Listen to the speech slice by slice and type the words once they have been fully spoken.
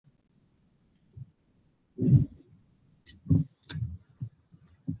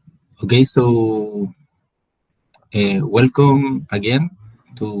Okay, so welcome again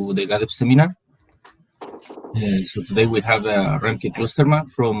to the GADEP seminar. So today we have Remke Kloosterman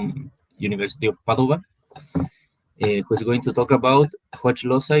from University of Padova, who is going to talk about Hodge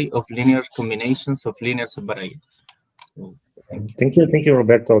loci of linear combinations of linear subvarieties. So, thank you,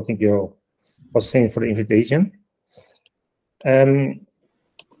 Roberto. Thank you, Hossein, for the invitation.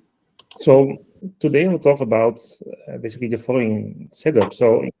 So today we'll talk about basically the following setup.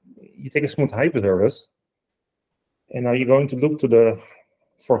 So you take a smooth hypersurface, and now you're going to look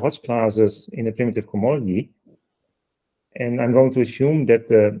for Hodge classes in a primitive cohomology, and I'm going to assume that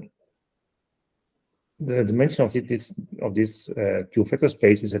the dimension of this Q vector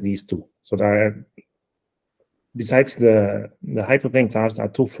space is at least 2. So there are, besides the hyperplane class, there are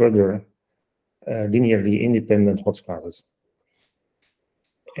 2 further linearly independent Hodge classes.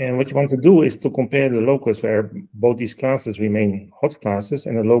 And what you want to do is to compare the locus where both these classes remain Hodge classes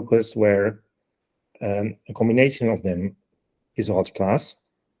and a locus where a combination of them is a Hodge class.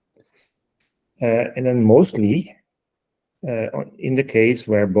 And then mostly in the case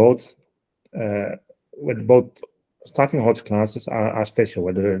where both starting Hodge classes are special,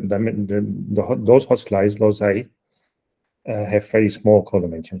 where those Hodge loci have very small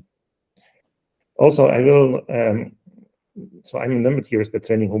codimension. Also, I will, so I'm a number theorist by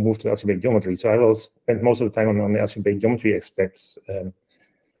training who moved to algebraic geometry, so I will spend most of the time on the algebraic geometry aspects.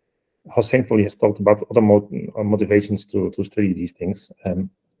 Hossein probably has talked about other motivations to study these things.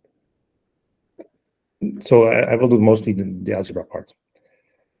 So I will do mostly the algebra part.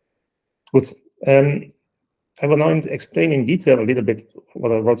 Good. I will now explain in detail a little bit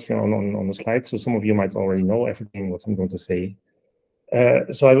what I wrote here on the slide, so some of you might already know everything what I'm going to say.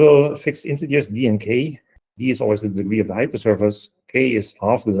 So I will fix integers d and k. D is always the degree of the hypersurface. K is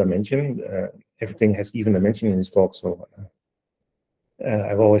half the dimension. Everything has even dimension in this talk, so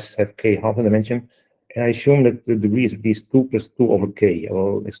I've always said k half the dimension. And I assume that the degree is at least 2 plus 2 over k. I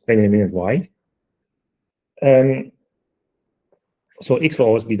will explain in a minute why. So x will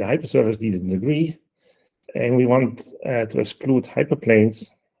always be the hypersurface, d the degree. And we want to exclude hyperplanes,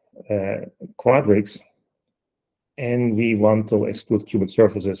 quadrics, and we want to exclude cubic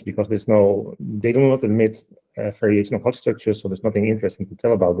surfaces because they do not admit variation of Hodge structures, so there's nothing interesting to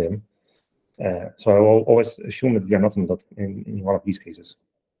tell about them. So I will always assume that they are not in one of these cases.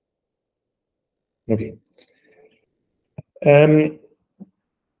 Okay.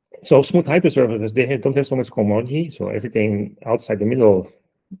 So smooth hypersurfaces, they don't have so much cohomology, so everything outside the middle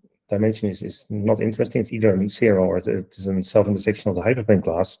dimension is not interesting. It's either 0 or it is a self-intersection of the hyperplane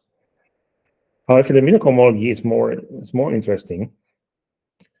class. However, the middle cohomology is more interesting.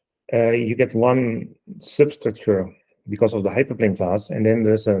 You get one substructure because of the hyperplane class, and then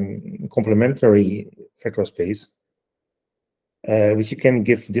there's a complementary vector space, which you can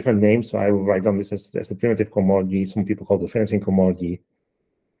give different names. So I will write down this as the primitive cohomology. Some people call it the finishing cohomology.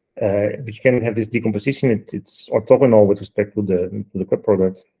 But you can have this decomposition. It's orthogonal with respect to the cut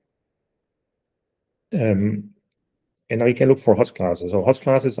product. And now you can look for Hodge classes. So Hodge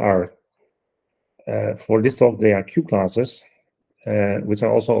classes are, for this talk, they are Q classes, which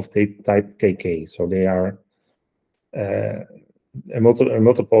are also of type KK. So they are a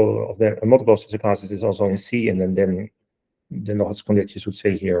multiple of such classes is also in C, and then the Hodge conjecture should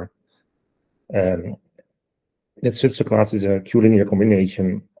say here that such a class is a Q linear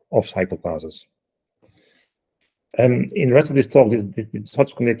combination of cycle classes. In the rest of this talk, this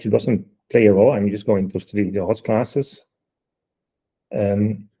Hodge conjecture doesn't play a role. I'm just going to study the Hodge classes.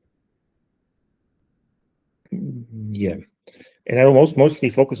 Yeah, and I will mostly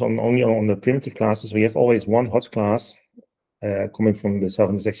focus only on the primitive classes. So you have always one Hodge class coming from the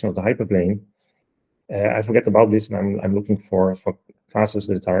self-intersection of the hyperplane. I forget about this, and I'm looking for classes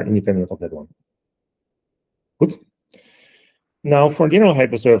that are independent of that one. Good. Now, for general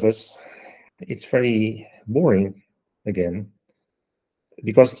hypersurface, it's very boring again,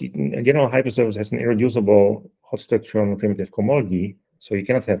 because a general hypersurface has an irreducible Hodge structure on a primitive cohomology, so you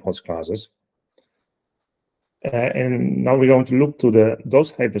cannot have Hodge classes. And now we're going to look to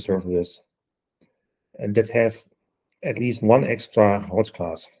those hypersurfaces that have at least one extra Hodge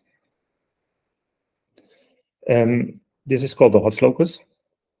class. This is called the Hodge locus,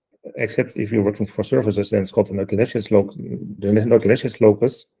 except if you're working for surfaces, then it's called the Noether-Lefschetz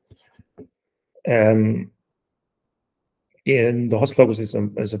locus. And the Hodge locus is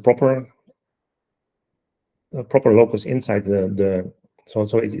a proper locus inside so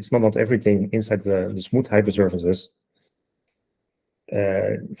it's not everything inside the smooth hypersurfaces.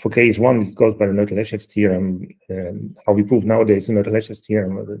 For case 1, it goes by the Noether-Lefschetz theorem. How we prove nowadays the Noether-Lefschetz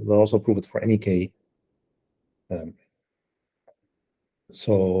theorem, we'll also prove it for any k.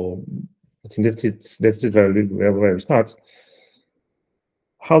 So I think that's it where we start.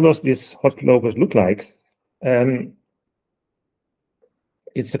 How does this Hodge locus look like? It's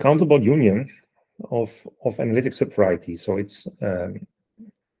a countable union of analytic subvarieties. So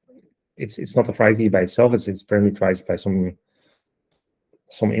it's not a variety by itself. It's parameterized by some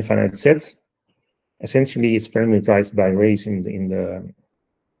infinite set. Essentially, it's parameterized by rays in the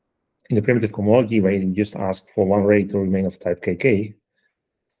primitive cohomology, where you just ask for one ray to remain of type kk.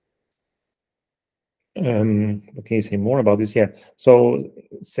 What can you say more about this? Yeah, so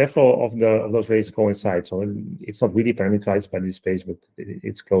several of those rays coincide. So it's not really parameterized by this space, but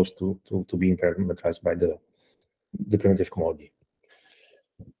it's close to being parameterized by the primitive cohomology.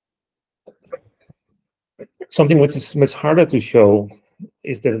 Something which is much harder to show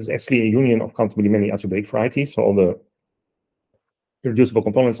is that it's actually a union of countably many algebraic varieties. So all the reducible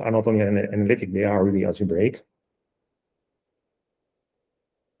components are not only analytic, they are really algebraic.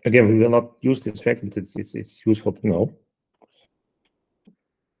 Again, we will not use this fact, but it's useful to know.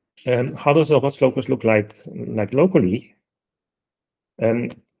 How does the Hodge locus look like locally? So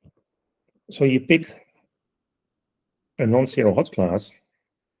you pick a non-zero Hodge class,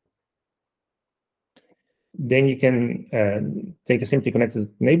 then you can take a simply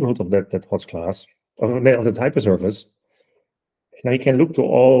connected neighborhood of that Hodge class, of that hypersurface. Now you can look to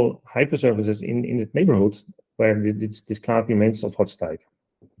all hypersurfaces in that neighborhood where this class remains of Hodge type.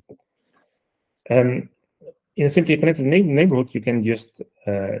 In a simply connected neighborhood, you can just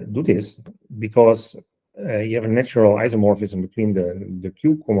do this because you have a natural isomorphism between the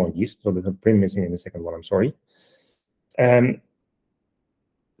Q cohomologies. So there's a prim missing in the second one, I'm sorry.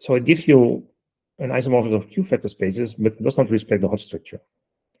 So it gives you an isomorphism of Q vector spaces, but it does not respect the Hodge structure.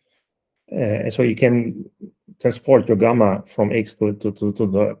 And so you can transport your gamma from X to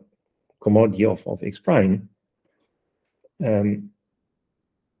the cohomology of X prime.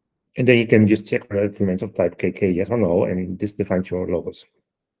 And then you can just check whether it remains of type kk, yes or no, and this defines your locus.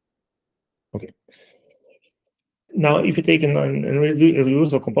 Okay. Now, if you take a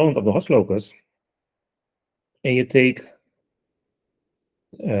reducible component of the Hodge locus, and you take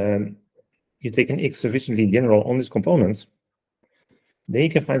an X sufficiently general on this component, then you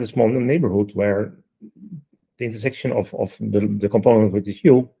can find a small neighborhood where the intersection of the component with the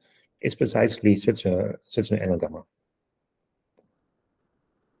hue is precisely such an N gamma.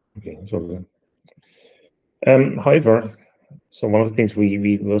 Okay, so however, so one of the things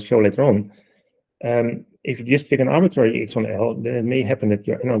we will show later on, if you just pick an arbitrary X on L, then it may happen that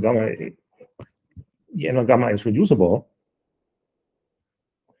your N gamma is reducible.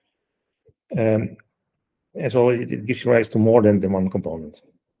 And so it gives rise to more than one component.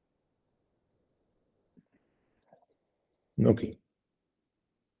 Okay.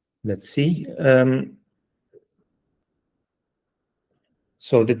 Let's see.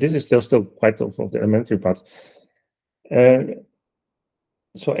 So this is still quite of the elementary part.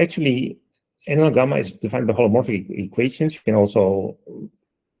 So actually, N gamma is defined by holomorphic equations. You can also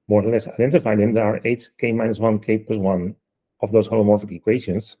more or less identify them. There are 8k minus 1, k plus 1 of those holomorphic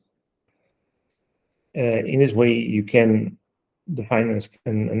equations. In this way, you can define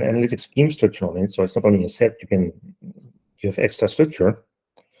an analytic scheme structure on it. So it's not only a set, you have extra structure.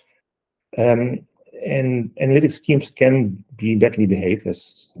 And analytic schemes can be badly behaved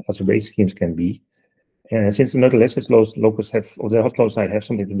as algebraic schemes can be. Since the nonetheless locus the Hodge loci have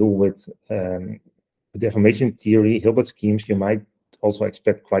something to do with the deformation theory, Hilbert schemes, you might also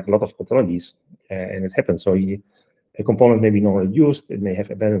expect quite a lot of pathologies, and it happens. So a component may be non-reduced, it may have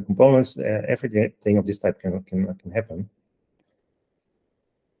abandoned components, everything of this type can happen.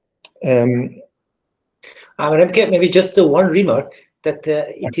 Remke, maybe just one remark that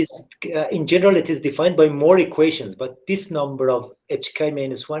it is in general it is defined by more equations, but this number of hk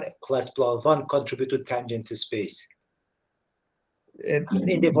minus 1 plus 1 contribute to tangent to space. And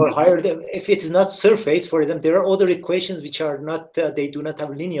therefore, higher if it is not surface, for example, there are other equations which are not they do not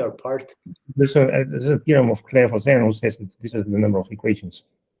have linear part. There's a theorem of Claire-Fossin who says that this is the number of equations.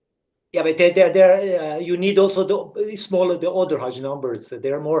 Yeah, but you need also the smaller the other Hodge numbers.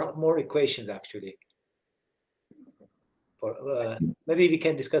 There are more equations actually. Maybe we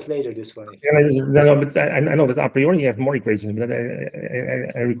can discuss later this one. No, but I know that a priori you have more equations, but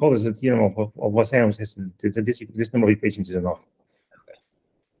I recall there's a theorem of Fossin says that this number of equations is enough.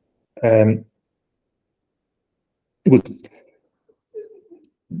 Okay. Good.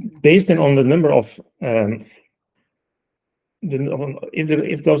 Based on the number of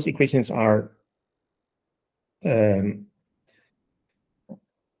if those equations are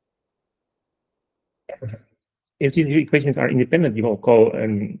if these equations are independent, you will call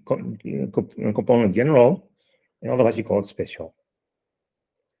a component general. and otherwise we call it special.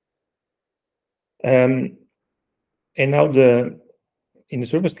 And now in the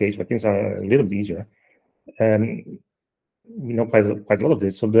surface case, where things are a little bit easier, we know quite a lot of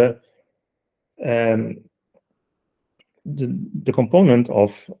this. So the component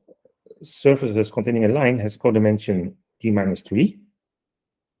of surfaces containing a line has codimension d-3.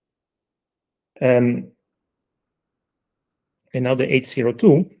 And now the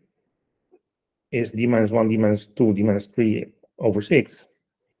H02 is d-1, d-2, d-3 over 6.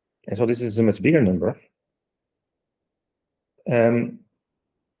 And so this is a much bigger number. And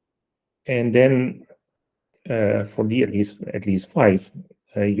then for d at least 5,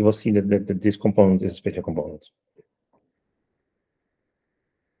 you will see that this component is a special component.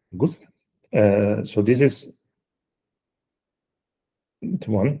 Good. So this is the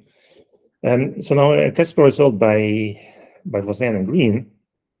one. So now a classical result by Voisin and Green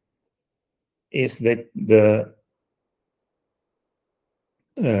is that the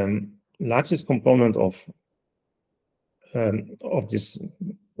largest component of this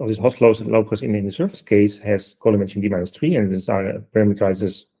hot locus in the surface case has codimension d-3, and this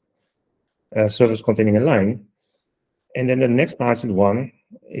parameterizes surface containing a line. And then the next largest one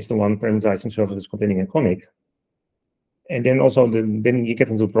is the one parameterizing surfaces containing a conic. And then also then you get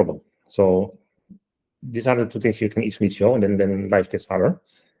into a problem. So these are the two things you can easily show, and then life gets harder.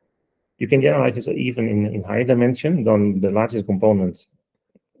 You can generalize this even in higher dimension. Then the largest component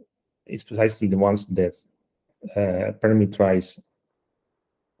is precisely the ones that parameterize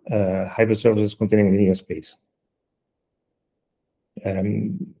hypersurfaces containing a linear space.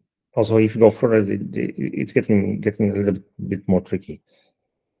 Also, if you go further, it's getting a little bit more tricky.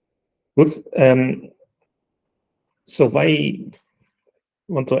 Good. So I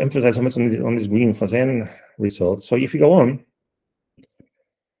want to emphasize so much on this Green-Voisin result. So if you go on,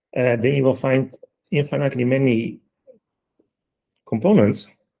 then you will find infinitely many components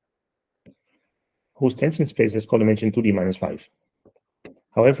whose tension space has codimension 2d-5.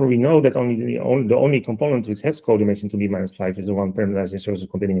 However, we know that the only component which has codimension 2d-5 is the one parameterizing surfaces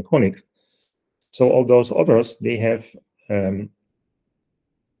containing a conic. So all those others, they have to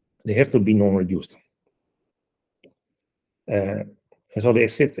be non-reduced. And so they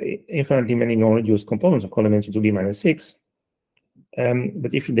exist infinitely many non-reduced components of codimension 2d-6.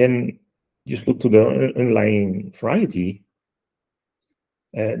 But if you then just look to the underlying variety,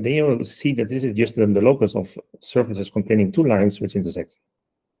 then you will see that this is just the locus of surfaces containing two lines which intersect.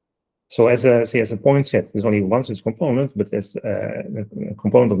 So as a point set, there's only one such component, but as a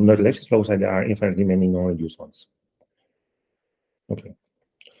component of the left loci, there are infinitely many non-reduced ones. Okay.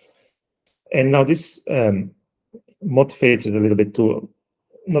 And now this motivates it a little bit to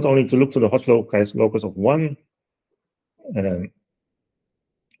not only to look to the hot locus of one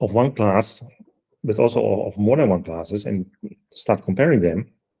class, but also of more than one classes, and start comparing them.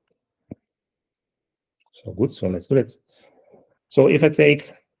 So good. So let's do it. So if I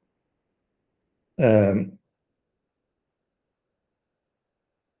take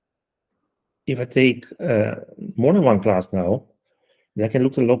more than one class now, then I can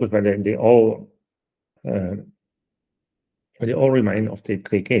look to the locus where they all remain of type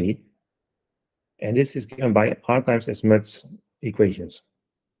KK, and this is given by R times as much equations.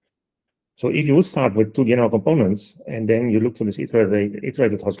 So if you would start with two general components and then you look to this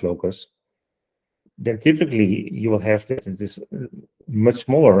iterated hot locus, then typically you will have this much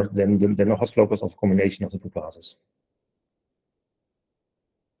smaller than the hot locus of combination of the two classes.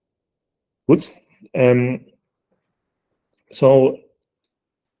 Good. So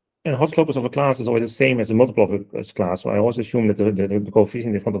a hot locus of a class is always the same as a multiple of a class. So I always assume that the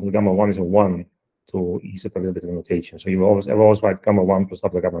coefficient in front of the gamma 1 is a 1 to ease up a little bit of the notation. So you always write gamma 1 plus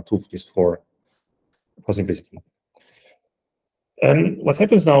gamma 2 just for simplicity. What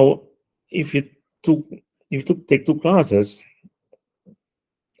happens now if you take two classes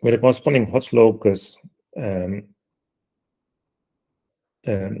where the corresponding hot locus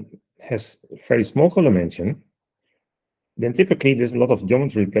has very small codimension, then typically there's a lot of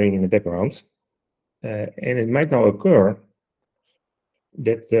geometry playing in the background, and it might now occur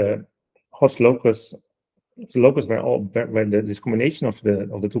that the hot locus, the locus where this combination of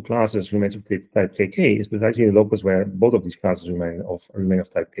the two classes remains of type KK, is precisely the locus where both of these classes remain of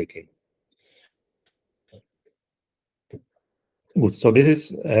type KK. Good. So this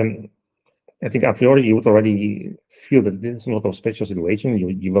is, I think a priori you would already feel that this is not a special situation.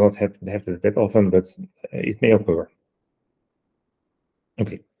 You will not have this that often, but it may occur.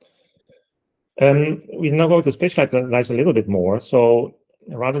 Okay. We now go to specialize a little bit more. So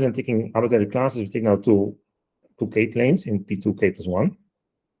rather than taking arbitrary classes, we take now two K planes in P2 K plus 1.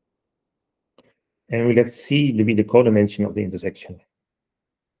 And we let C to be the codimension of the intersection.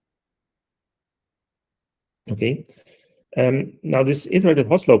 Okay. Now this iterated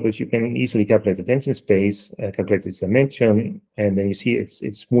Hodge locus, you can easily calculate the tension space, calculate its dimension, and then you see it's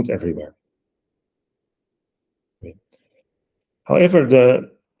smooth everywhere. Okay. However,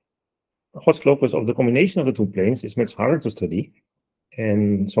 the Hodge locus of the combination of the two planes is much harder to study.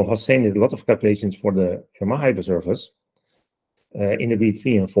 And so Hossein did a lot of calculations for the Fermat hypersurface in degree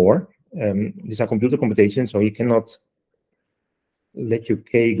 3 and 4. These are computer computations, so you cannot let your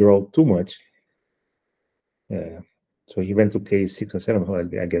K grow too much. So he went to K6 or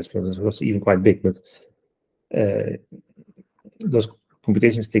 7, I guess, but it was even quite big. But those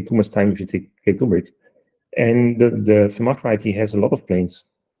computations take too much time if you take K too big. And the Fermat variety has a lot of planes.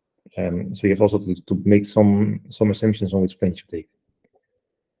 So you have also to make some assumptions on which planes you take.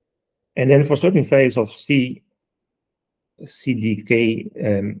 And then for certain values of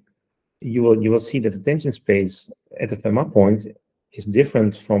CDK, you will see that the tension space at the Fermat point is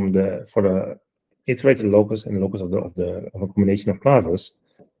different from for the iterated locus and the locus of a combination of classes,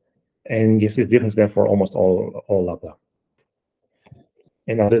 and you have this difference there for almost all lambda.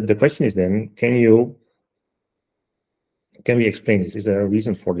 And now the question is then, can we explain this? Is there a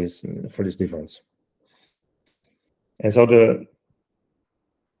reason for this difference? And so the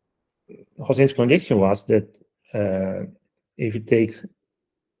Hossein's conjecture was that if you take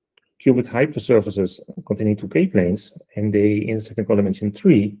cubic hypersurfaces containing two K-planes and they intersect in codimension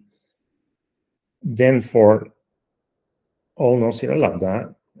 3, then for all non-zero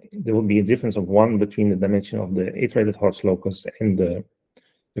lambda, there will be a difference of 1 between the dimension of the iterated Hodge locus and the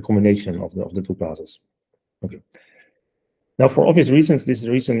combination of the two classes. Okay. Now, for obvious reasons, this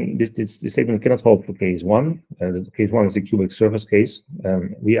statement cannot hold for case 1. The case 1 is the cubic surface case.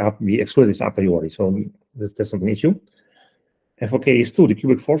 We exclude this a priori, so that's not an issue. And for case 2, the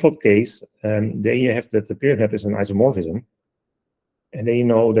cubic fourfold case, there you have that the period map is an isomorphism. And then you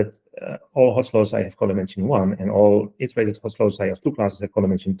know that all Hodge loci have codimension 1, and all iterated Hodge loci of two classes have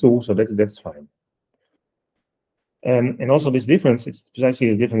codimension 2, so that's fine. And also this difference, it's precisely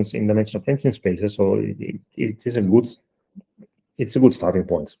the difference in dimension of tension spaces, so it's a good starting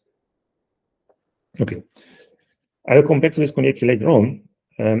point. Okay, I will come back to this conjecture later on,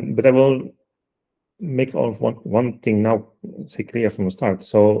 but I will make one thing now say clear from the start.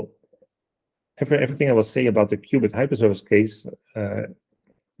 So everything I will say about the cubic hypersurface case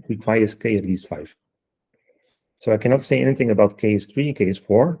requires K at least 5. So I cannot say anything about case 3, case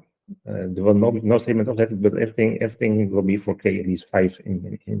 4. There will no statement of that, but everything will be for K at least 5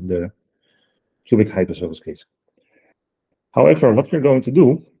 in the cubic hypersurface case. However, what we're going to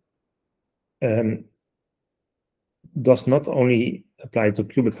do does not only apply to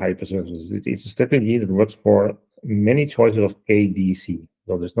cubic hypersurfaces. It's a strategy that works for many choices of KDC.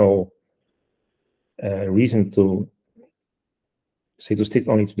 So there's no reason to stick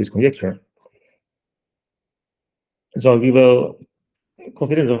only to this conjecture. So we will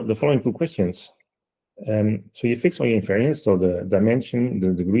consider the following two questions. So you fix all your invariants, so the dimension,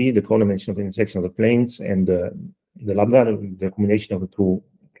 the degree, the codimension of the intersection of the planes, and the lambda, the combination of the two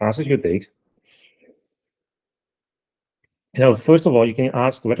classes you take. Now, first of all, you can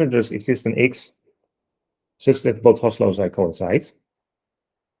ask whether there exists an X such that both Hodge loci coincide.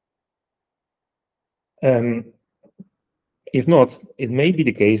 If not, it may be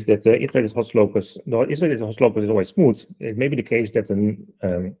the case that the iterated Hodge locus, no, iterated Hodge locus is always smooth. It may be the case that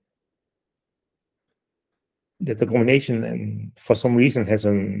that the combination, for some reason, has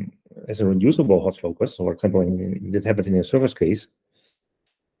a reducible Hodge locus. So, for example, that happened in a surface case,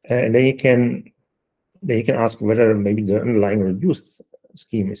 and then you can ask whether maybe the underlying reduced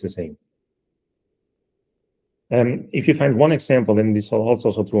scheme is the same. If you find one example, then this holds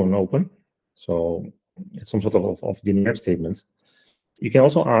also true and open. So it's some sort of generic statement. You can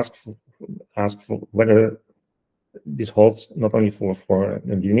also ask for whether this holds not only for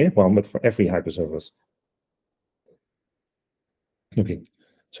a generic one, but for every hypersurface. Okay,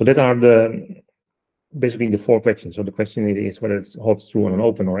 so that are basically the 4 questions. So the question is whether it holds true on an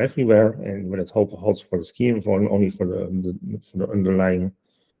open or everywhere, and whether it holds for the scheme or only for the underlying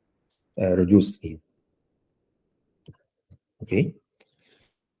reduced scheme. Okay.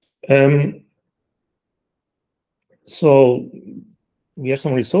 So we have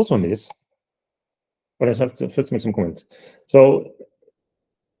some results on this, but I have to first make some comments. So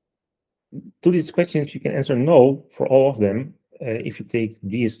to these questions, you can answer no for all of them if you take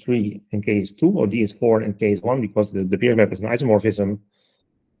DS3 and KS2 or DS4 and KS1, because the period map is an isomorphism,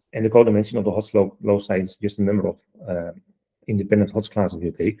 and the codimension of the Hodge loci is just a number of independent Hodge classes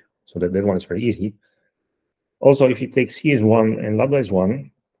you take. So that one is very easy. Also, if you take C as 1 and lambda is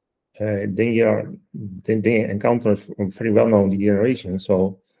 1, they encounter very well-known degeneration.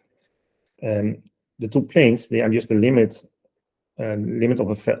 So the two planes, they are just the limit of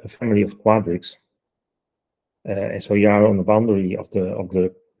a family of quadrics. And so you are on the boundary of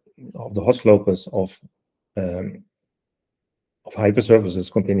the Hodge locus of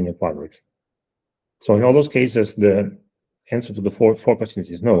hypersurfaces containing a quadric. So in all those cases, the answer to the four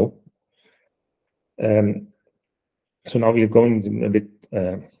questions is no. So now we are going a bit,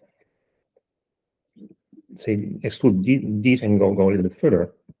 say, exclude these and go a little bit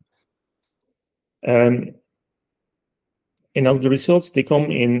further. And now the results, they come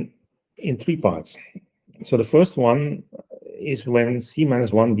in three parts. So the first one is when C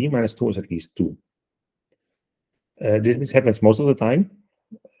minus 1, D minus 2 is at least 2. This happens most of the time.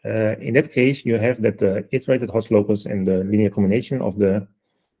 In that case, you have that the iterated Hodge locus and the linear combination of the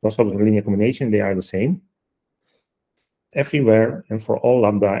Hodge locus and linear combination, they are the same everywhere and for all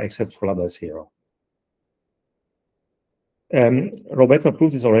lambda except for lambda 0. Roberto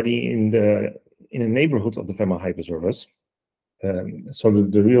proved this already in the neighborhood of the Fermat hypersurface. So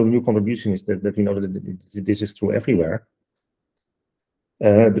the real new contribution is that we know that this is true everywhere.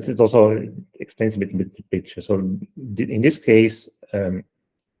 But it also explains a bit the picture. So in this case, you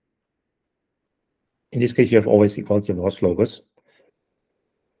have always equality of the Hodge locus.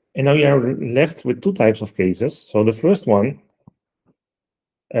 And now you are left with two types of cases. So the first one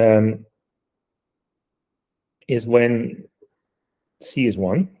is when C is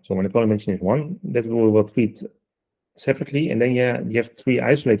 1. So when the codimension is 1, that we will treat separately. And then you have three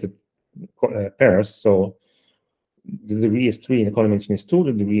isolated pairs. So the degree is 3 and the codimension is 2.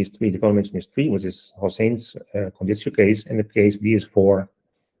 The degree is 3, the codimension is 3, which is Hossein's conjecture case. And the case D is 4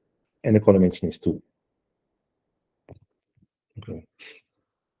 and the codimension is 2. Okay.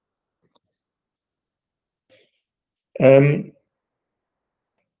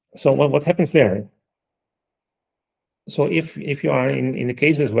 So what happens there? So if you are in the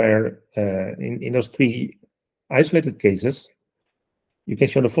cases where in those three isolated cases, you can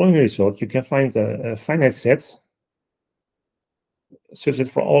show the following result. You can find a finite set such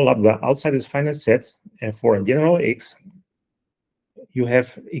that for all lambda outside this finite set and for a general X, you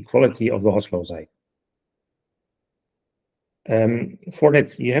have equality of the Hodge loci. For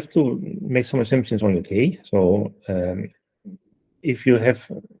that, you have to make some assumptions on your K. So if you're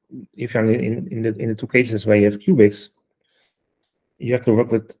in the two cases where you have cubics, you have to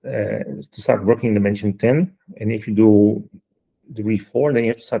work with to start working in dimension 10. And if you do degree 4, then you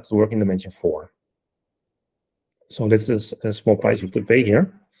have to start to work in dimension 4. So that's a small price you have to pay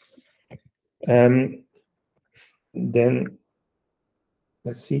here. Then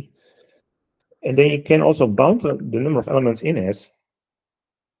let's see. And then you can also bound the number of elements in S.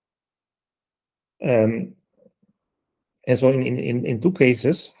 And so in two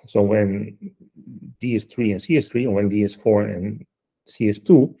cases, so when D is 3 and C is 3, or when D is 4 and C is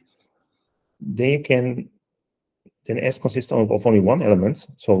 2, then S consists of only one element.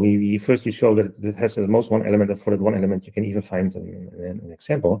 So we firstly show that it has at most one element, and for that one element you can even find an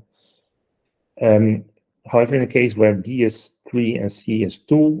example. However, in a case where D is 3 and C is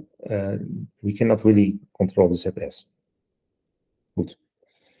 2, we cannot really control the set S. Good.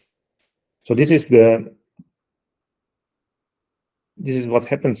 So this is what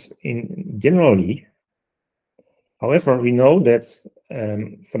happens generally. However, we know that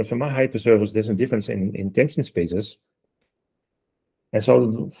for the Fermat hypersurface, there's a difference in tension spaces. And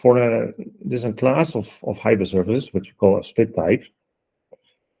so there's a class of hypersurfaces, which we call a split type.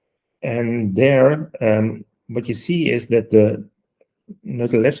 And there, what you see is that the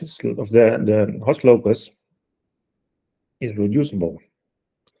neutral left of the Hodge locus is reducible.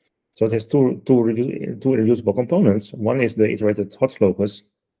 So it has two reducible components. One is the iterated Hodge locus,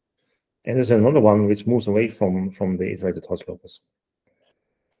 and there's another one which moves away from the iterated Hodge locus.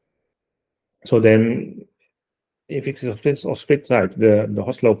 So then, if it's of split type, the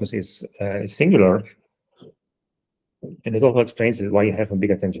Hodge locus is singular, and it also explains why you have a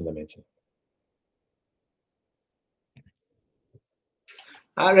bigger tension dimension.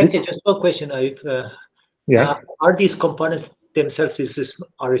 Remke, just one question. Yeah. Are these components themselves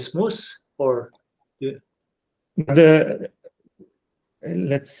are smooth, or?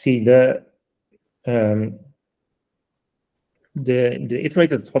 Let's see, the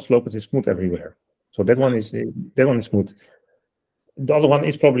iterated Hodge locus is smooth everywhere. So that one is smooth. The other one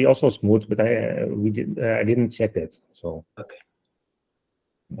is probably also smooth, but I didn't check that. So okay.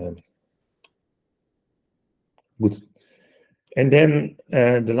 Good. And then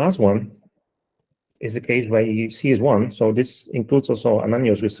the last one is the case where you C is 1. So this includes also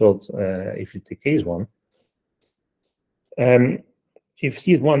Ananio's result if you take K is 1. if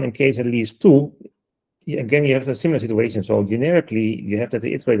C is 1 and K is at least 2, again, you have a similar situation. So generically, you have that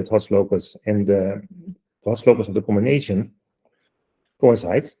the iterated Hodge locus and the Hodge locus of the combination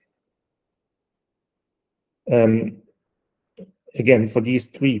coincide. Again, for these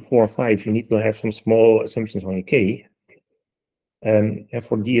 3, 4, 5, you need to have some small assumptions on your K. And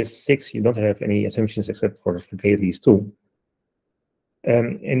for DS6, you don't have any assumptions except for K at least 2.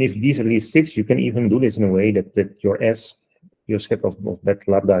 And if D is at least 6, you can even do this in a way that your S, your set of bad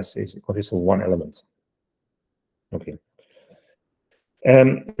lambdas, consists of 1 element. Okay.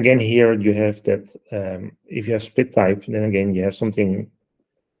 Again, here you have that if you have split type, then again you have something.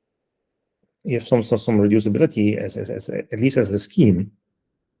 You have some reducibility as at least as a scheme.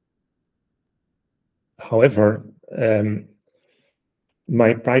 However,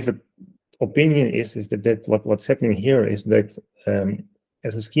 my private opinion is that what's happening here is that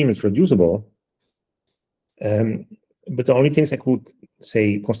as a scheme it's reducible. But the only things I could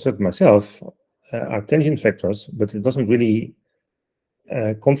say construct myself are tangent vectors, but it doesn't really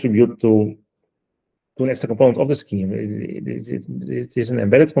contribute to an extra component of the scheme. It is an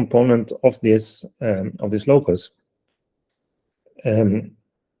embedded component of this locus.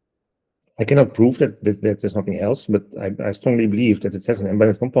 I cannot prove that there's nothing else, but I strongly believe that it has an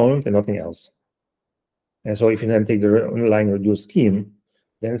embedded component and nothing else. And so if you then take the underlying reduced scheme,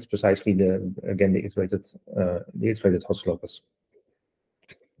 then it's precisely the iterated Hodge locus.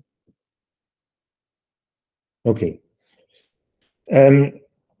 Okay.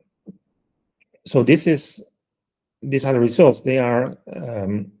 So these are the results. They are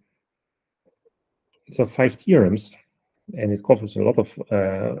so 5 theorems, and it covers a lot of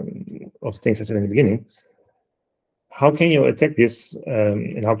things I said in the beginning. How can you attack this?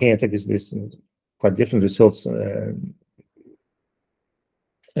 And how can you attack this quite different results? I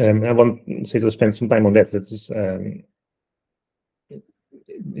want to spend some time on that. That is,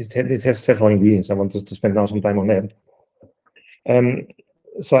 it has several ingredients. I want to spend now some time on that.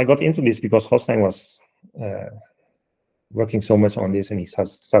 So I got into this because Holstein was working so much on this, and he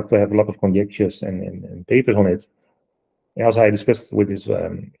started to have a lot of conjectures and papers on it. And also I discussed with this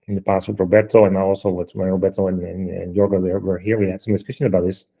in the past with Roberto, and now also with when Roberto and Jorge were here, we had some discussion about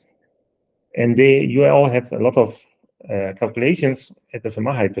this. And you all had a lot of calculations at the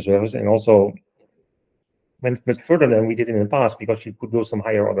Fermat hypersurface, and also went much further than we did in the past because you could do some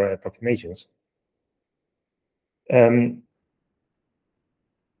higher order approximations.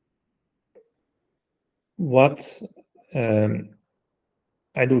 What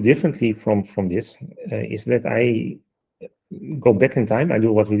I do differently from this is that I go back in time. I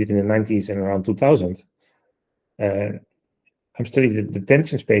do what we did in the 90s and around 2000. I'm studying the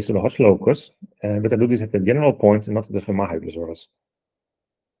tension space of the Hodge locus, but I do this at the general point and not at the Fermat hypersurface.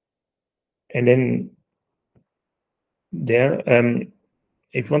 And then there,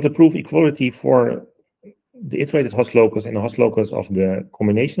 if you want to prove equality for the iterated Hodge locus and the Hodge locus of the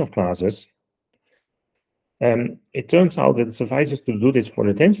combination of classes, it turns out that it suffices to do this for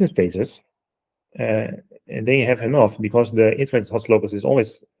the tension spaces, and they have enough because the iterated Hodge locus is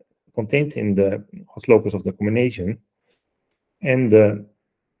always contained in the Hodge locus of the combination, and the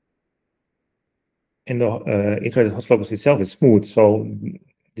iterated Hodge locus itself is smooth. So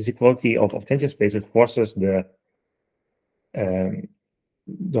this equality of tension spaces forces the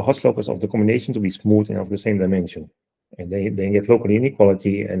Hodge locus of the combination to be smooth and of the same dimension, and they get local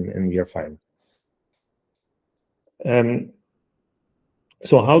inequality, and we are fine.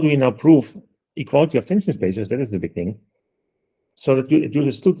 So how do we now prove equality of tension spaces? That is the big thing. So that it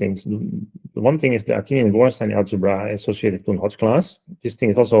uses 2 things. The one thing is the Artinian-Gorenstein algebra associated to a Hodge class. This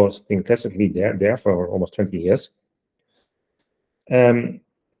thing is also been classically there for almost 20 years. And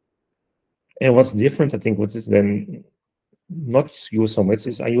what's different, I think, what is then not used so much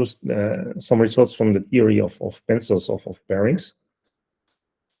is I used some results from the theory of pencils of pairings.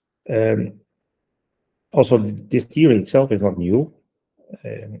 Also, this theory itself is not new.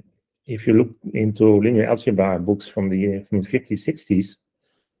 If you look into linear algebra books from the 50s, 60s,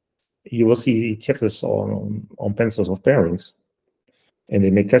 you will see chapters on pencils of pairings, and they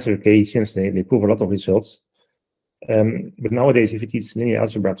make classifications. They prove a lot of results. But nowadays, if you teach linear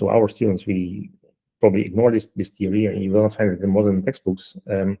algebra to our students, we probably ignore this theory, and you will not find it in modern textbooks.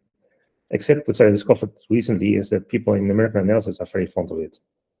 Except what I discovered recently is that people in American analysis are very fond of it.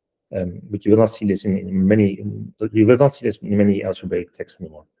 But you will not see this in many. You will not see this in many algebraic texts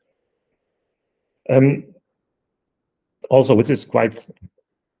anymore. Also, which is quite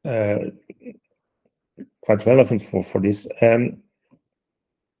relevant for this.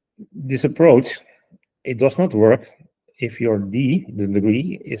 This approach, it does not work if your d, the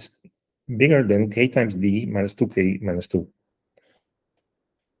degree, is bigger than k times d minus 2k minus 2.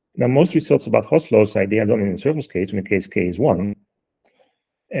 Now, most results about Hodge loci, they are done in the surface case, in the case K is 1.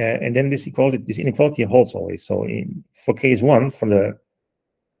 And then this inequality holds always. So for K is 1, for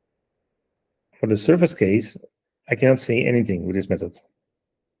the surface case, I cannot say anything with this method.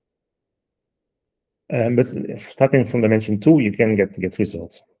 But starting from dimension 2, you can get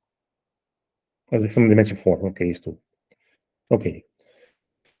results. From dimension 4, from case 2. Okay.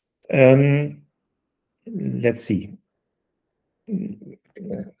 Let's see.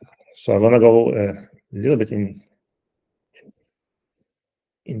 So I want to go a little bit in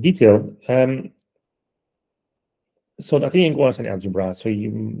detail. So the Artesian Gaussian algebra. So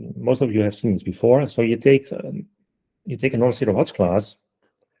most of you have seen this before. So you take a non-zero Hodge class,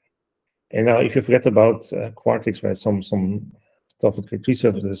 and now if you forget about quartics, where some stuff with tree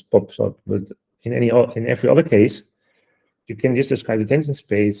surfaces pops up, but in every other case, you can just describe the tension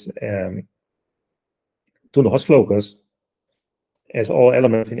space to the Hodge locus as all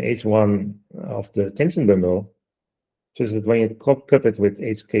elements in H1 of the tension bundle, so that when you couple it with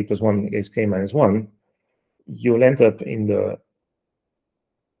HK plus 1, HK minus 1, you'll end up in the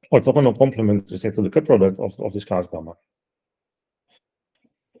orthogonal complement with respect to the cup product of this class gamma.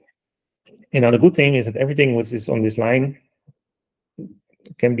 And now the good thing is that everything which is on this line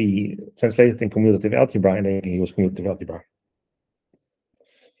can be translated in commutative algebra, and then you can use commutative algebra.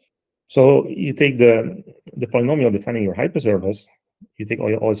 So you take the polynomial defining your hypersurface, you take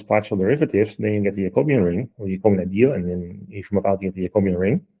all its partial derivatives, then you get the Jacobian ring, or the Jacobian ideal, and then if you move out, you get the Jacobian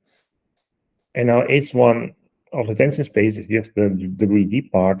ring. And now H1 of the tension space is just the degree D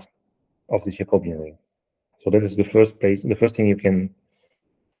part of the Jacobian ring. So that is the first thing you can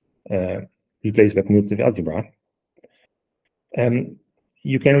replace by commutative algebra.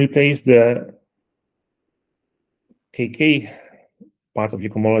 You can replace the KK part of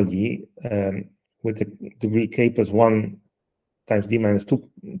your homology with the degree K plus 1 times D minus 2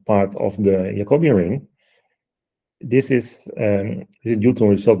 part of the Jacobian ring. This is due to a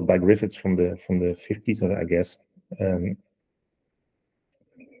result by Griffiths from the 50s, I guess.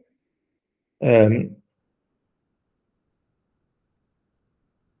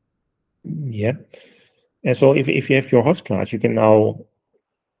 Yeah. And so if you have your Hodge class, you can now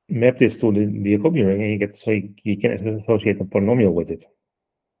map this to the Jacobian ring, and you can associate a polynomial with it.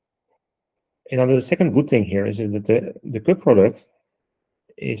 And now the second good thing here is that the cup product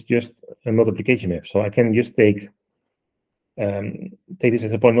is just a multiplication map. So I can just take this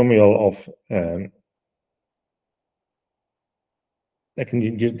as a polynomial of I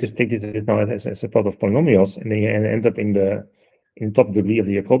can just take this now as a plot of polynomials, and then you end up in the top degree of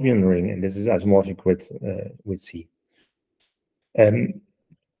the Jacobian ring, and this is isomorphic with C.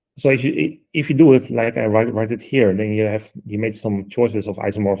 So if you do it like I write it here, then you made some choices of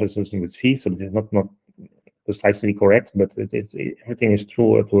isomorphism with C, so it is not precisely correct, but everything is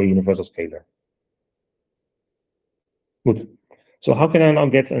true to a universal scalar. Good. So how can I now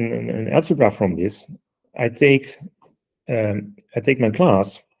get an algebra from this? I take my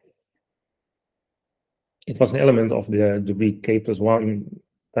class. It was an element of the degree K plus 1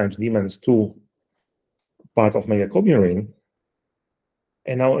 times D minus 2 part of my Jacobian ring.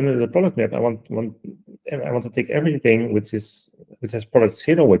 And now under the product map, I want to take everything which has product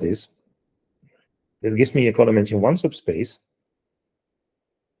 0 with this. That gives me a codimension 1 subspace.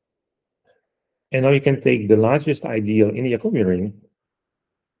 And now you can take the largest ideal in the Jacobian ring,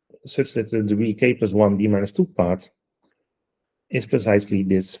 such that the degree K plus 1 D minus 2 part is precisely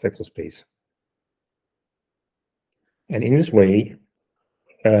this vector space. And in this way,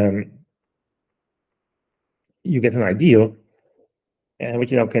 you get an ideal, and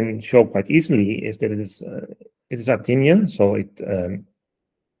what you now can show quite easily is that it is Artinian, so it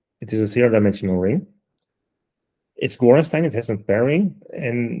is a 0-dimensional ring. It's Gorenstein, it has a pairing,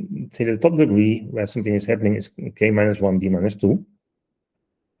 and say the top degree where something is happening is K minus 1 D minus 2.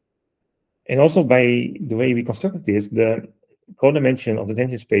 And also by the way we constructed this, the codimension of the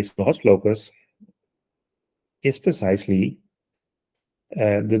tension space of the Hodge locus is precisely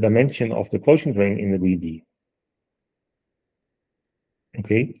the dimension of the quotient ring in degree D.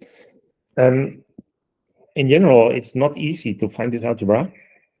 Okay. In general, it's not easy to find this algebra.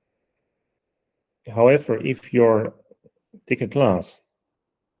 However, if you take a class,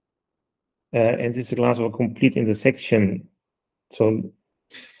 and this is a class of a complete intersection, so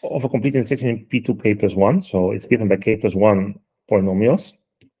of a complete intersection in P2K plus 1, so it's given by K plus 1 polynomials,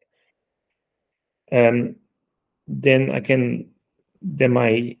 then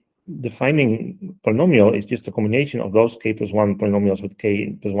my defining polynomial is just a combination of those K plus 1 polynomials with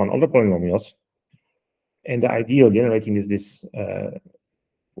K plus 1 other polynomials, and the ideal generating is this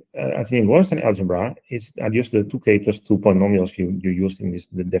Artinian-Gorenstein algebra are just the 2k plus 2 polynomials you used in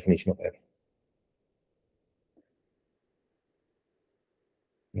the definition of f.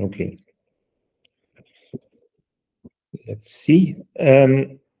 Okay. Let's see.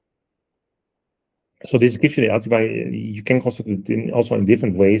 So this gives you the algebra. You can construct it also in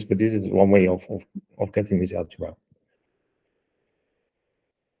different ways, but this is one way of getting this algebra.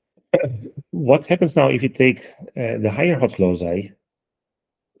 What happens now if you take the higher Hodge loci?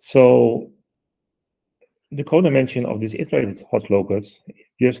 So the codimension of this iterated Hodge locus is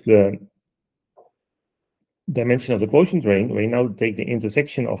just the dimension of the quotient ring, where you now take the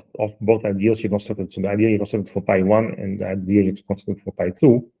intersection of both ideals you constructed. So the ideal you constructed for pi1 and the ideal you constructed for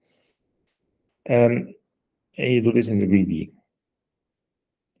pi2. And you do this in degree d.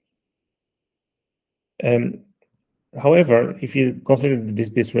 However, if you consider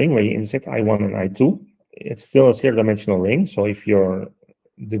this ring where you intersect I1 and I2, it's still a zero-dimensional ring. So if your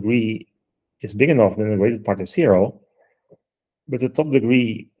degree is big enough, then the weighted part is 0. But the top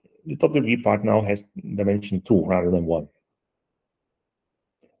degree part now has dimension 2 rather than 1.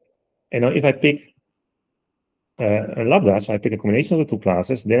 And now if I pick a lambda, so I pick a combination of the two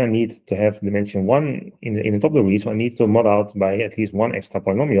classes, then I need to have dimension 1 in the top degree. So I need to mod out by at least one extra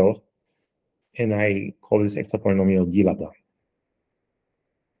polynomial. And I call this extra polynomial d lambda.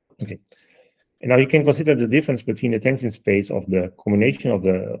 Okay. And now you can consider the difference between the tangent space of the combination of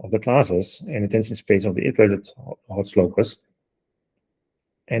the classes and the tangent space of the iterated Hodge locus.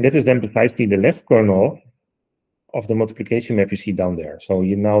 And that is then precisely the left kernel of the multiplication map you see down there. So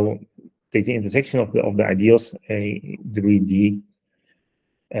you now take the intersection of the ideals, a degree d,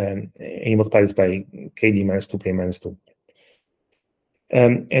 and you multiply this by kd minus 2k minus 2.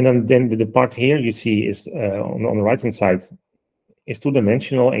 And then the part here you see is on the right-hand side is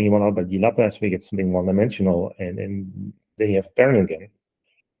two-dimensional, and you want out by d lambda, so we get something one-dimensional, and then they have pairing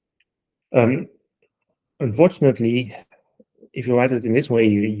again. Unfortunately, if you write it in this way,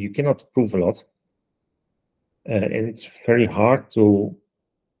 you cannot prove a lot, and it's very hard to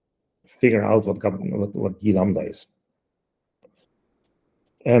figure out what d lambda is.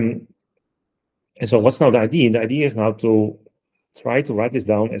 And so what's now the idea? The idea is now to try to write this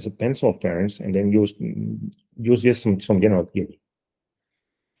down as a pencil of pairings and then use just some general theory.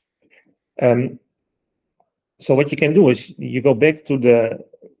 So what you can do is you go back to the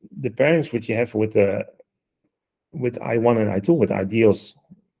pairings which you have with I1 and I2, with ideals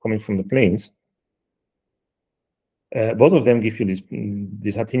coming from the planes. Both of them give you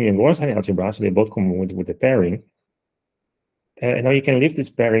this Artinian-Gorenstein algebra, so they both come with the pairing. And now you can lift these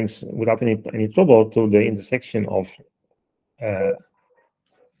pairings without any trouble to the intersection of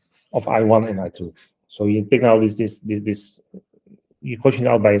I1 and I2. So you pick now this you quotient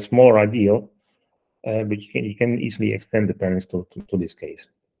out by a smaller ideal, but you can easily extend the pairings to this case.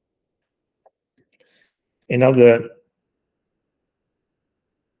 And now the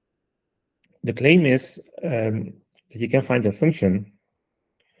claim is that you can find a function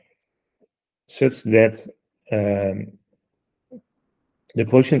such that the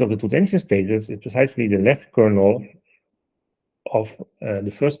quotient of the two tangent spaces is precisely the left kernel of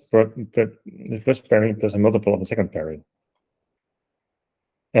the first pairing plus a multiple of the second pairing.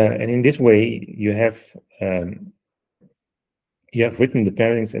 And in this way, you have written the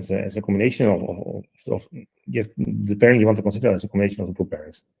pairings as a combination of the pairing you want to consider as a combination of the two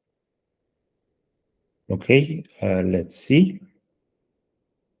pairings. Okay, let's see.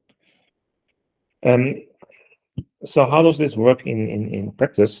 So how does this work in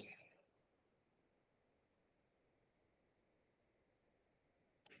practice?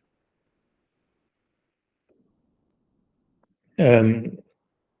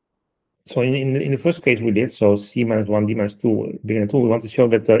 So in the first case we did, so C minus 1, D minus 2, bigger than 2, we want to show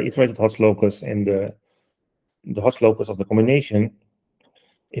that the iterated Hodge locus and the Hodge locus of the combination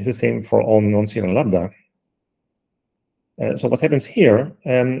is the same for all non-zero lambda. So what happens here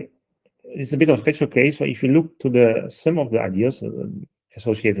is a bit of a special case. So if you look to the sum of the ideals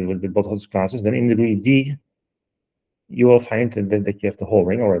associated with both Hodge classes, then in degree D, you will find that you have the whole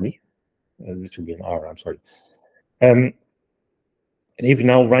ring already. This should be an R, I'm sorry. And if you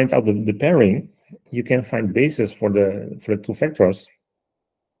now write out the pairing, you can find bases for the two vectors,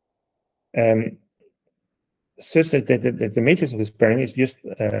 such that the matrix of this pairing is just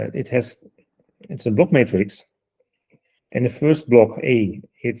it's a block matrix, and the first block A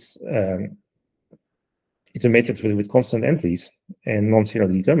it's a matrix with constant entries and non-zero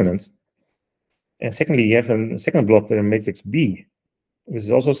determinants, and secondly you have a second block with a matrix B, which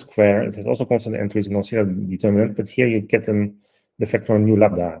is also square. It has also constant entries and non-zero determinant, but here you get the vector nu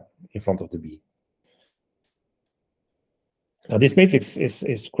lambda in front of the B. Now this matrix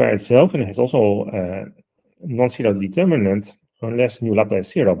is square itself, and it has also non-zero determinant unless nu lambda is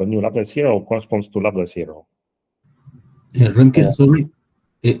 0, but nu lambda is 0 corresponds to lambda 0. Remke, sorry.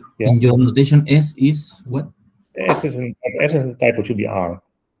 Yeah. In your notation, S is what? S is a typo, should be R.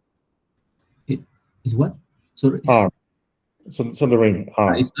 Is what? Sorry. R. So the ring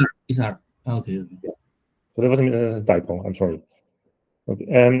R. It's R. It's R. Okay. Okay. Yeah. So that was a typo. I'm sorry.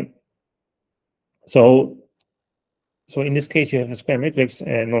 Okay. So in this case, you have a square matrix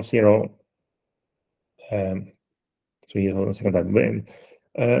and non-zero. So you have a second type.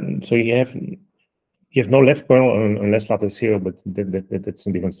 So you have no left kernel unless lambda is 0, but that's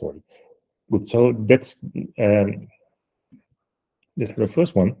a different story. Good. So that's the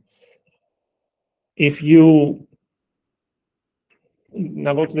first one. If you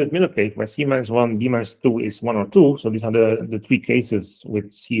now go to the middle case where C minus 1, D minus 2 is 1 or 2, so these are the three cases with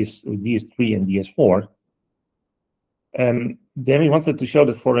D is 3 and D is 4. Then we wanted to show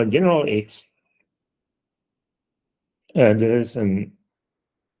that for a general X, there is the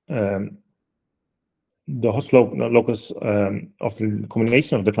Hodge locus of the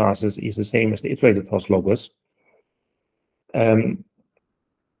combination of the classes is the same as the iterated Hodge locus.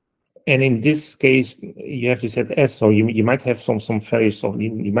 And in this case, you have to set S, so you might have some values of,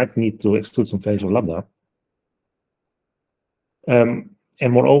 you might need to exclude some values of lambda. And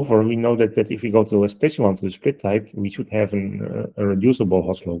moreover, we know that if we go to a special one, to the split type, we should have a reducible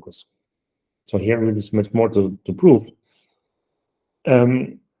Hodge locus. So here there is much more to prove.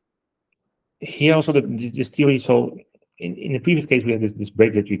 Here also this theory, so in the previous case, we had this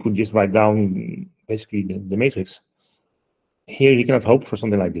break that we could just write down basically the matrix. Here you cannot hope for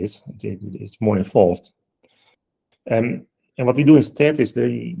something like this. It's more involved. And what we do instead is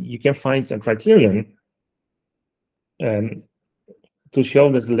you can find a criterion to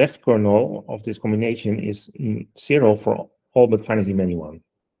show that the left kernel of this combination is 0 for all but finitely many one.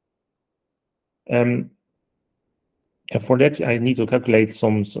 And for that, I need to calculate I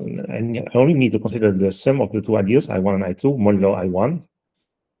only need to consider the sum of the two ideals, I1 and I2, modulo I1,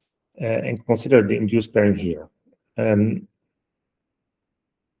 and consider the induced pairing here.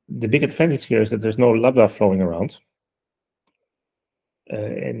 The big advantage here is that there's no lambda flowing around.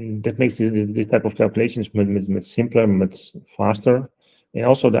 And that makes this type of calculations much simpler, much faster. And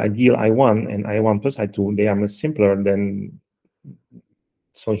also the ideal I1 and I1 plus I2, they are much simpler than,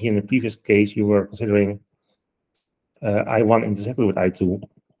 so here in the previous case, you were considering I1 intersected with I2.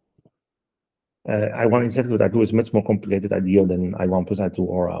 I1 intersected with I2 is much more complicated ideal than I1 plus I2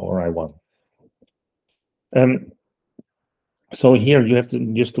 or I1. So here you have to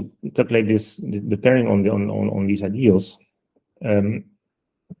just to calculate the pairing on these ideals. And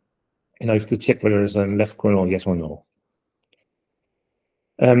I have to check whether there's a left kernel, yes or no.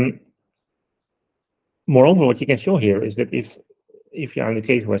 Moreover, what you can show here is that if you are in the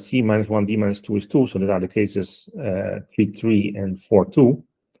case where C minus 1, D minus 2 is 2, so that are the cases 3, 3, and 4, 2,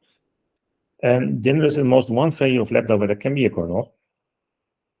 then there's at most one value of lambda where there can be a kernel.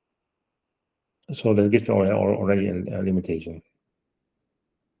 So that gives you already a limitation.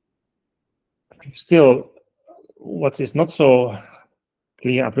 Still, what is not so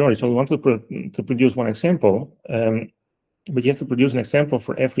clear a priori, so we want to produce one example, but you have to produce an example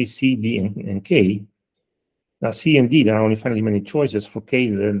for every C, D, and K. Now, C and D, there are only finitely many choices. For K,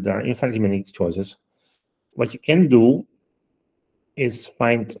 there are infinitely many choices. What you can do is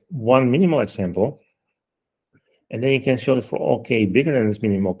find one minimal example, and then you can show that for all K bigger than this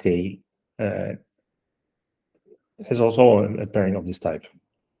minimal K, there's also a pairing of this type.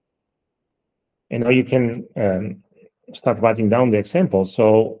 And now you can start writing down the example.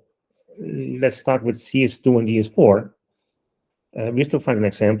 So let's start with C is 2 and D is 4. We have to find an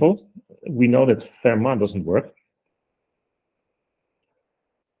example. We know that Fermat doesn't work.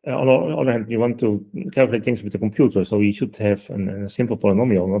 On the other hand, you want to calculate things with the computer, so you should have a simple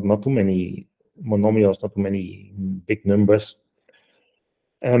polynomial, not too many monomials, not too many big numbers.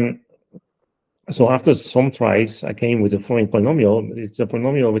 So after some tries, I came with the following polynomial. It's a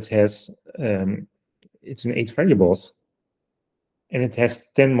polynomial which has, it's in 8 variables, and it has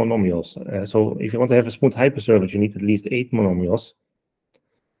 10 monomials. So if you want to have a smooth hypersurface, you need at least 8 monomials.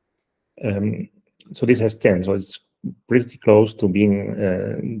 So this has 10, so it's pretty close to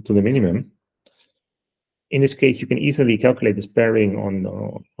being to the minimum. In this case, you can easily calculate this pairing on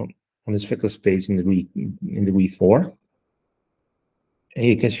this vector space in the V4, and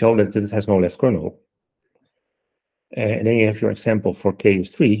you can show that it has no left kernel. And then you have your example for K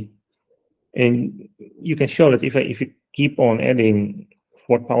is 3, and you can show that if you keep on adding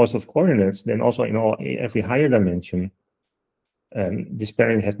 4 powers of coordinates, then also in every higher dimension, this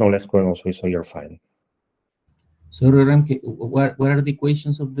pairing has no left kernel, so you're fine. Sorry, Remke, what are the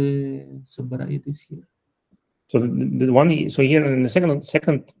equations of the subvarieties here? So the one, so here in the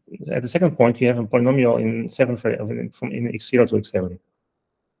at the second point, you have a polynomial in from in x0 to x7.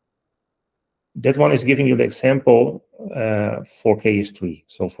 That one is giving you the example for k is 3.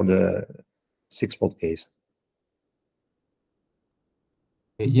 So for the 6-fold case.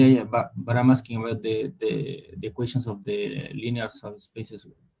 Yeah, but I'm asking about the equations of the linear subspaces.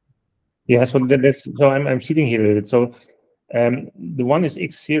 Yeah, so that's so I'm cheating here a little bit. So the one is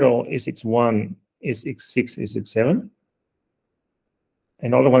x0 is x1 is x6 is x7,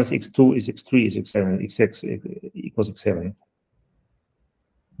 and the other one is x2 is x3 is x7, x6 equals x7.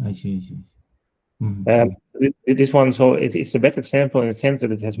 I see. This one, so it's a better example in the sense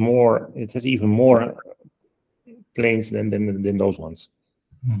that it has even more planes than those ones.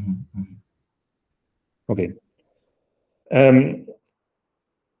 Okay.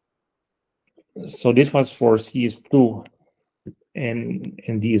 So this was for CS2 and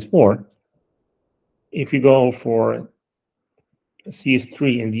DS4. If you go for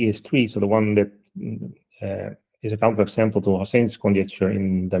CS3 and DS3, so the one that is a counterexample to Hussein's conjecture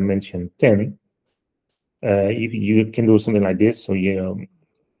in dimension 10, you can do something like this. So you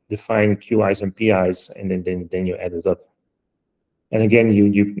define QIs and PIs, and then you add it up. And again,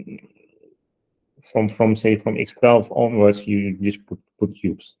 you from x12 onwards, you just put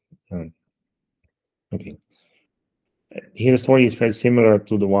cubes. Okay. Here the story is very similar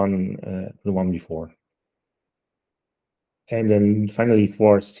to the one before. And then finally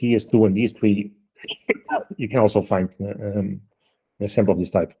for CS2 and DS3, you can also find an example of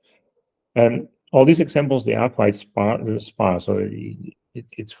this type. All these examples, they are quite sparse, so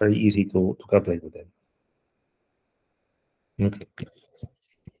it's very easy to calculate with them. Okay.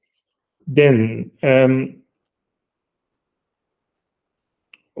 Then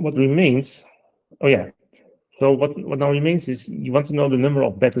what remains? Oh yeah. So what now remains is you want to know the number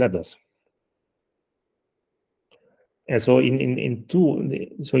of bad letters. And so in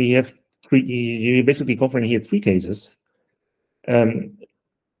two, so you have three. You're basically covering here 3 cases.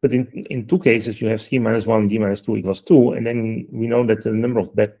 But in 2 cases, you have C minus 1, D minus 2 equals 2, and then we know that the number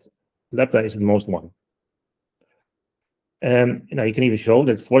of bad lambda is at most 1. Now you can even show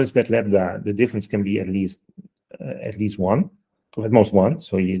that for this bad lambda, the difference can be at least 1, or at most 1.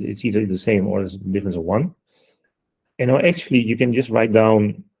 So it's either the same or it's a difference of 1. And now actually, you can just write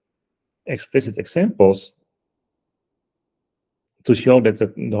down explicit examples to show that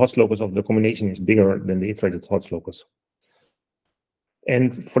the Hodge locus of the combination is bigger than the iterated Hodge locus.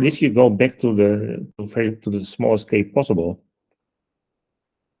 And for this, you go back to the smallest k possible.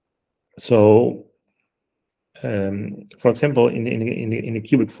 So, for example, in the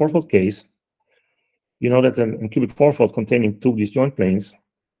cubic 4-fold case, you know that a cubic 4-fold containing 2 disjoint planes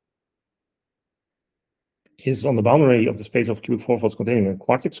is on the boundary of the space of cubic 4-folds containing a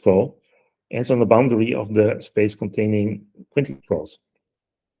quartic scroll, and it's on the boundary of the space containing quintic scrolls.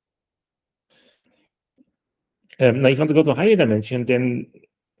 Now, if you want to go to a higher dimension, then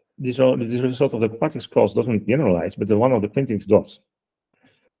this result of the quartic scrolls doesn't generalize, but the one of the quintics does.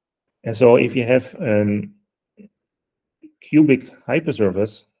 And so if you have a cubic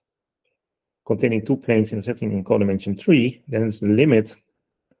hypersurface containing 2 planes intersecting in codimension 3, then it's the limit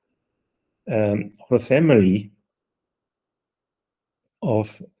of a family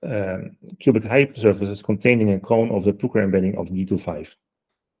of cubic hypersurfaces containing a cone of the Duque embedding of D25.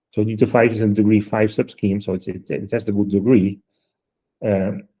 So D25 is a degree 5 subscheme, so it has the good degree.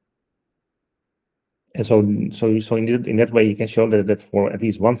 And so in that way, you can show that for at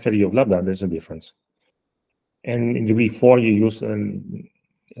least one value of lambda, there's a difference. And in degree 4, you use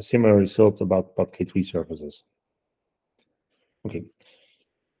a similar result about K3 surfaces. Okay,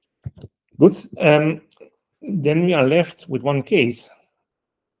 good. Then we are left with one case.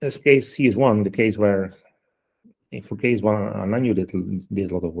 This case C is 1, the case where, for case 1, Ananyu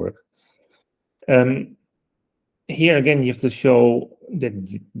did a lot of work. Here again, you have to show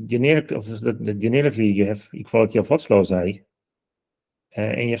that generically you have equality of Hodge loci,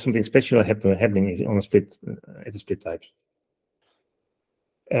 and you have something special happening on a split at the split type.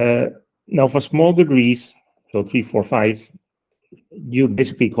 Now, for small degrees, so 3, 4, 5, you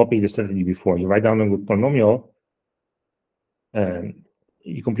basically copy the strategy before. You write down a good polynomial,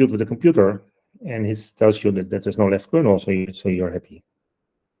 you compute with the computer, and it tells you that there's no left kernel, so you're happy.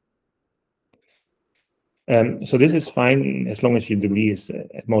 So this is fine as long as your degree is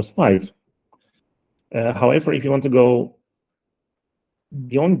at most 5. However, if you want to go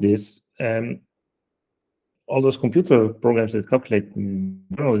beyond this, all those computer programs that calculate,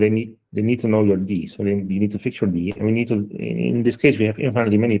 they need to know your D. So you need to fix your D, and we need to. In this case, we have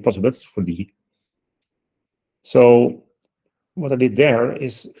infinitely many possibilities for D. So what I did there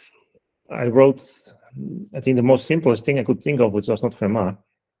is I wrote, I think, the most simplest thing I could think of, which was not Fermat,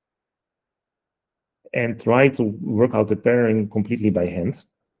 and tried to work out the pairing completely by hand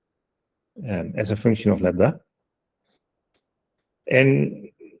as a function of lambda. And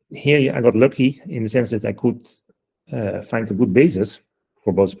here I got lucky in the sense that I could find a good basis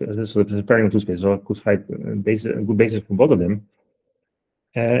for both spaces. So the pairing of two spaces, so I could find a good basis for both of them.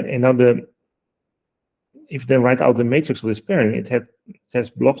 And now if they write out the matrix of this pairing, it has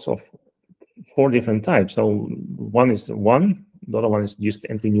blocks of 4 different types. So one is 1, the other one is just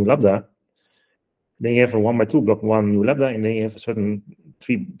entering new lambda. Then you have a 1 by 2 block, 1 new lambda, and then you have a certain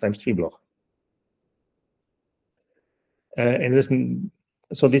 3 times 3 block.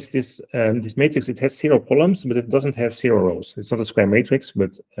 So this matrix, it has 0 columns, but it doesn't have 0 rows. It's not a square matrix,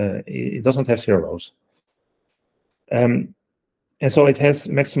 but it doesn't have 0 rows. And so it has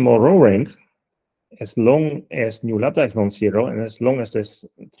maximal row rank as long as new lambda is non-zero, and as long as this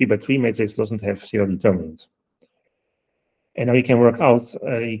 3 by 3 matrix doesn't have 0 determinant. And now you can work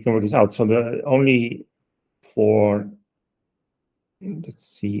this out. So the only for, let's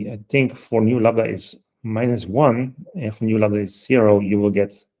see, I think for new lambda is -1, and for new lambda is 0, you will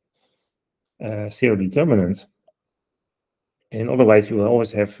get 0 determinant. And otherwise, you will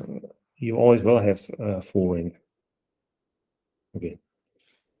always will have full ring. Okay.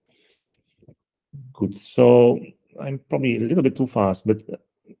 Good. So I'm probably a little bit too fast, but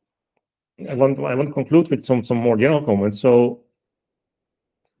I want to conclude with some more general comments. So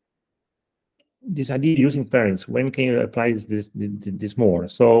this idea of using pairings, when can you apply this more?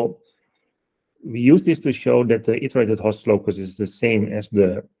 So we use this to show that the iterated Hodge locus is the same as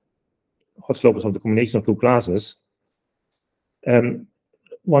the Hodge locus of the combination of two classes.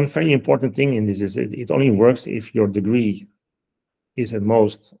 One very important thing in this is it only works if your degree is at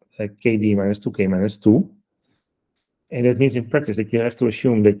most kd minus 2k minus 2. And that means in practice that you have to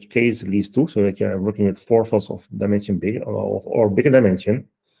assume that k is at least 2, so that you're working with 4-folds of dimension big or bigger dimension.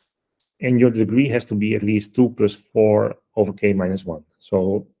 And your degree has to be at least 2 plus 4 over k minus 1.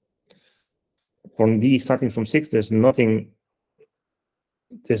 So from D starting from 6, there's no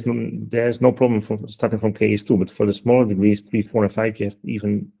problem from starting from k is 2, but for the smaller degrees, 3, 4, and 5, you have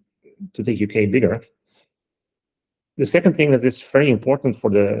even to take your k bigger. The second thing that is very important for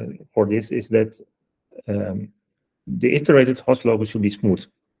this is that the iterated Hodge locus should be smooth.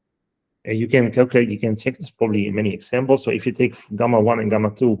 And you can calculate, you can check this probably in many examples. So if you take gamma 1 and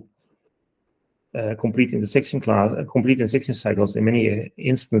gamma 2, complete intersection cycles, in many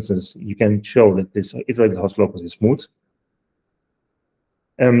instances, you can show that this iterated Hodge locus is smooth.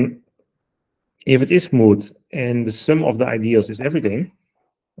 If it is smooth and the sum of the ideals is everything,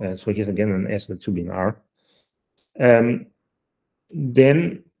 so here's again an S that should be an R,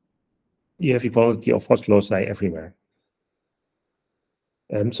 then you have equality of Hodge loci everywhere.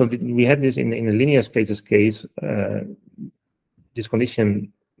 So we had this in the linear spaces case, this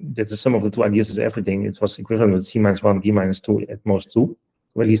condition that the sum of the two ideals is everything. It was equivalent with C minus 1, D minus 2, at most 2,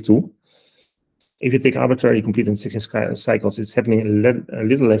 or at least 2. If you take arbitrary complete intersection cycles, it's happening a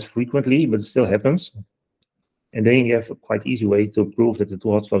little less frequently, but it still happens. And then you have a quite easy way to prove that the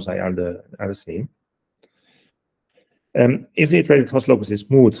two Hodge loci are the same. If the iterated Hodge locus is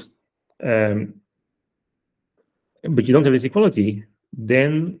smooth, but you don't have this equality,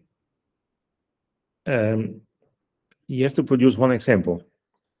 then you have to produce one example.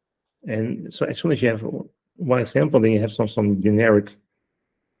 And so as soon as you have one example, then you have some generic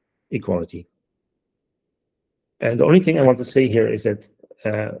equality. And the only thing I want to say here is that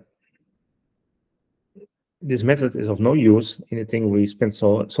this method is of no use in a thing we spend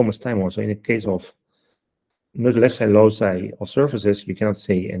so much time on. So in the case of not left side loci or surfaces, you cannot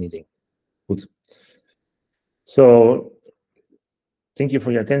say anything. Good. So thank you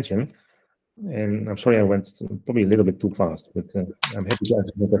for your attention. And I'm sorry I went probably a little bit too fast, but I'm happy to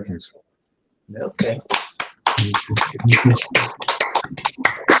answer your questions. Okay.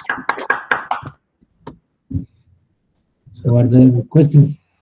 So are there questions?